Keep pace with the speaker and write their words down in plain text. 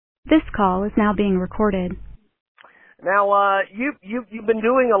This call is now being recorded. Now, you've been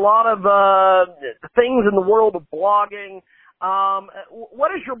doing a lot of things in the world of blogging.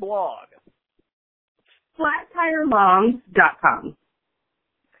 What is your blog? FlatTireMoms.com.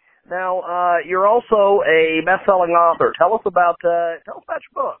 Now, you're also a best-selling author. Tell us about your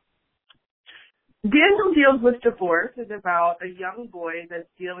book. Daniel Deals with Divorce is about a young boy that's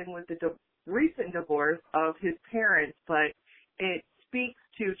dealing with the recent divorce of his parents, but it speaks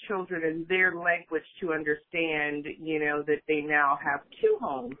to children in their language to understand, that they now have two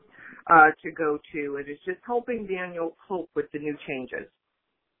homes to go to, and it's just helping Daniel cope with the new changes.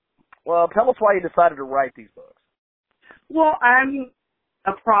 Well, tell us why you decided to write these books. Well, I'm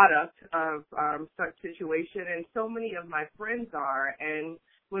a product of such situation, and so many of my friends are, and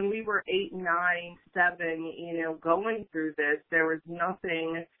when we were 8, 9, 7, going through this, there was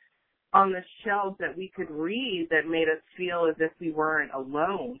nothing on the shelves that we could read that made us feel as if we weren't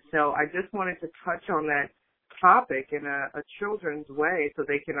alone. So I just wanted to touch on that topic in a children's way so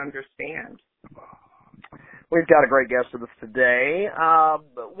they can understand. We've got a great guest with us today.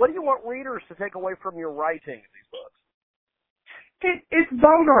 What do you want readers to take away from your writing of these books? It's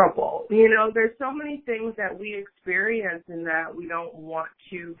vulnerable. There's so many things that we experience and that we don't want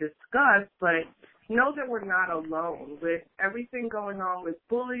to discuss, but know that we're not alone. With everything going on with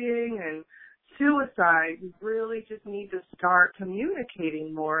bullying and suicide, we really just need to start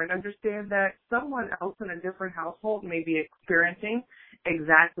communicating more and understand that someone else in a different household may be experiencing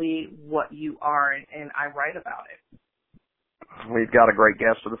exactly what you are, and I write about it. We've got a great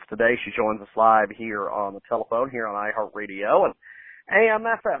guest with us today. She joins us live here on the telephone here on iHeartRadio and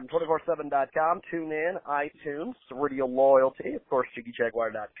AMFM247.com. Tune in, iTunes, Radio Loyalty, of course,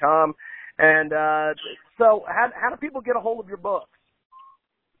 JiggyJaguar.com. And so how do people get a hold of your books?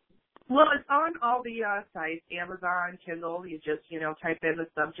 Well, it's on all the sites, Amazon, Kindle. You just, type in the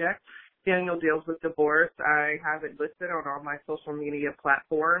subject, Daniel Deals with Divorce. I have it listed on all my social media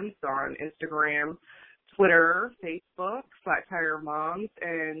platforms, on Instagram, Twitter, Facebook, Flat Tire Moms,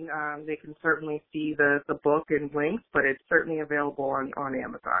 and they can certainly see the book and links, but it's certainly available on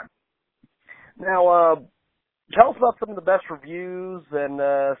Amazon. Now, tell us about some of the best reviews and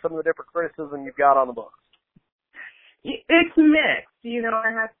some of the different criticism you've got on the books. It's mixed.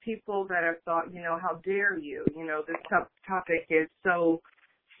 I have people that have thought, how dare you? This topic is so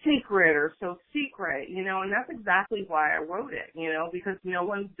secret or so secret, and that's exactly why I wrote it, because no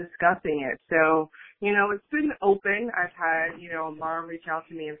one's discussing it. So, it's been open. I've had, a mom reach out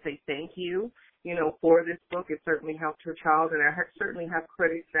to me and say thank you, for this book. It certainly helped her child, and I certainly have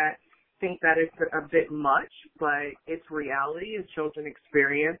critics that think that it's a bit much, but it's reality and children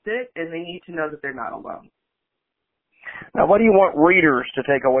experience it, and they need to know that they're not alone. Now, what do you want readers to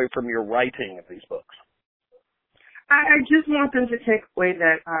take away from your writing of these books? I just want them to take away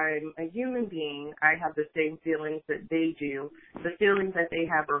that I'm a human being. I have the same feelings that they do. The feelings that they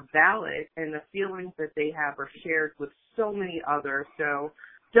have are valid, and the feelings that they have are shared with so many others. So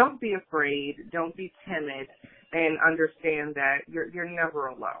don't be afraid. Don't be timid, and understand that you're never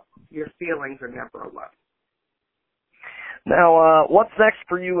alone. Your feelings are never alone. Now, what's next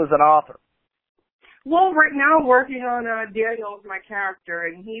for you as an author? Well, right now I'm working on Daniel as my character,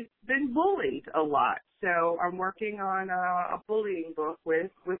 and he's been bullied a lot. So I'm working on a bullying book with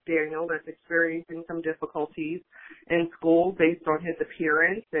Daniel that's experiencing some difficulties in school based on his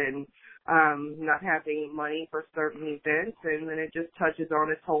appearance and not having money for certain events, and then it just touches on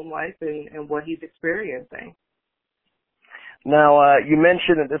his home life and what he's experiencing. Now, you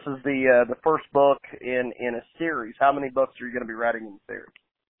mentioned that this is the first book in a series. How many books are you going to be writing in the series?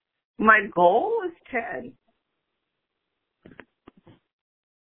 My goal is 10.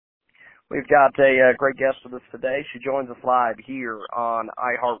 We've got a great guest with us today. She joins us live here on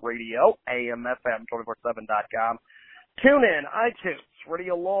iHeartRadio, AMFM247.com. Tune in, iTunes,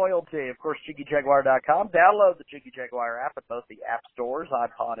 Radio Loyalty, of course, JiggyJaguar.com. Download the Jiggy Jaguar app at both the app stores,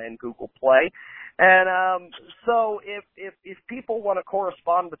 iPod and Google Play. And so if people want to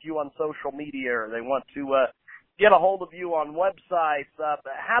correspond with you on social media or they want to get a hold of you on websites,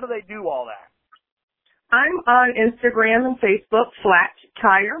 how do they do all that? I'm on Instagram and Facebook, Flat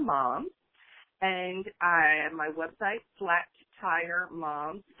Tire Mom, and my website,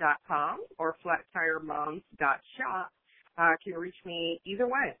 FlatTireMoms.com or FlatTireMoms.shop. Can reach me either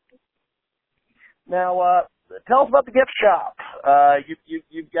way. Now, tell us about the gift shop.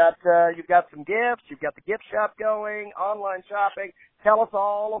 You've got some gifts. You've got the gift shop going, online shopping. Tell us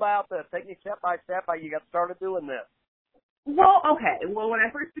all about this. Take me step by step how you got started doing this. Well, okay. Well, when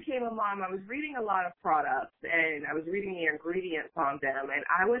I first became a mom, I was reading a lot of products, and I was reading the ingredients on them, and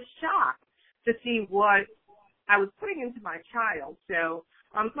I was shocked to see what I was putting into my child. So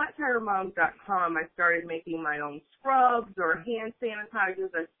on FlatTireMoms.com, I started making my own scrubs or hand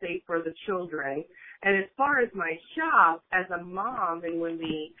sanitizers that's safe for the children. And as far as my shop, as a mom, and when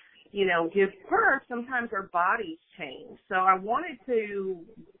we, give birth, sometimes our bodies change. So I wanted to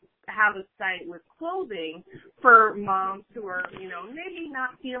have a site with clothing for moms who are, maybe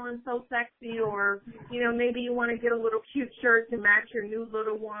not feeling so sexy, or, maybe you want to get a little cute shirt to match your new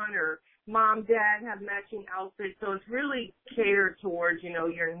little one, or mom, dad have matching outfits. So it's really catered towards,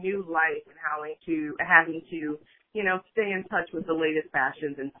 your new life and having to, stay in touch with the latest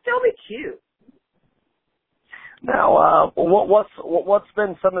fashions and still be cute. Now, what's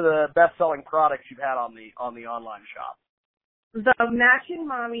been some of the best-selling products you've had on the online shop? The matching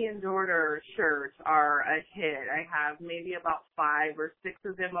mommy and daughter shirts are a hit. I have maybe about 5 or 6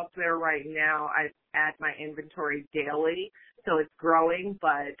 of them up there right now. I add my inventory daily, so it's growing,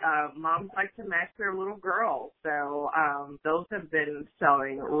 but moms like to match their little girls. So those have been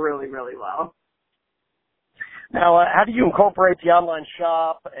selling really, really well. Now, how do you incorporate the online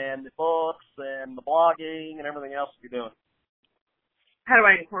shop and the books and the blogging and everything else you're doing? How do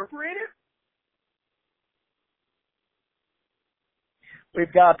I incorporate it?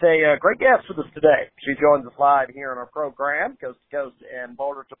 We've got a great guest with us today. She joins us live here on our program, coast to coast and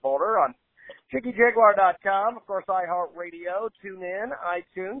border to border, on ChickyJaguar.com, of course, iHeartRadio, TuneIn,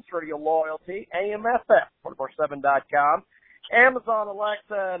 iTunes, Radio Loyalty, AMFM, 247.com, Amazon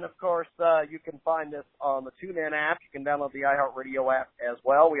Alexa, and, of course, you can find this on the TuneIn app. You can download the iHeartRadio app as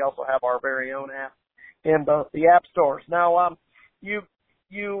well. We also have our very own app in both the app stores. Now, you've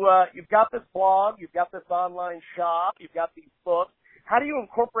got this blog, you've got this online shop, you've got these books. How do you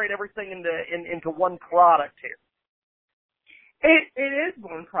incorporate everything into one product here? It is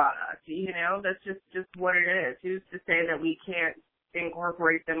one product, that's just what it is. Who's to say that we can't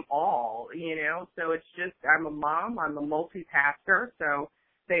incorporate them all, So it's just, I'm a mom, I'm a multitasker, so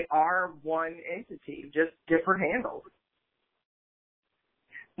they are one entity, just different handles.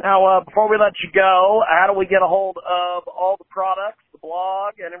 Now, before we let you go, how do we get a hold of all the products, the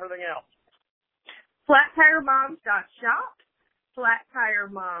blog, and everything else? FlatTireMoms.shop.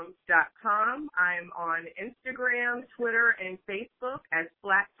 FlatTireMoms.com. I'm on Instagram, Twitter, and Facebook as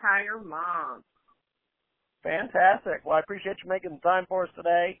Flat Tire Moms. Fantastic. Well, I appreciate you making the time for us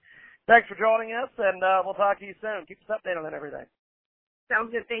today. Thanks for joining us, and we'll talk to you soon. Keep us updated on everything.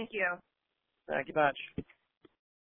 Sounds good. Thank you. Thank you much.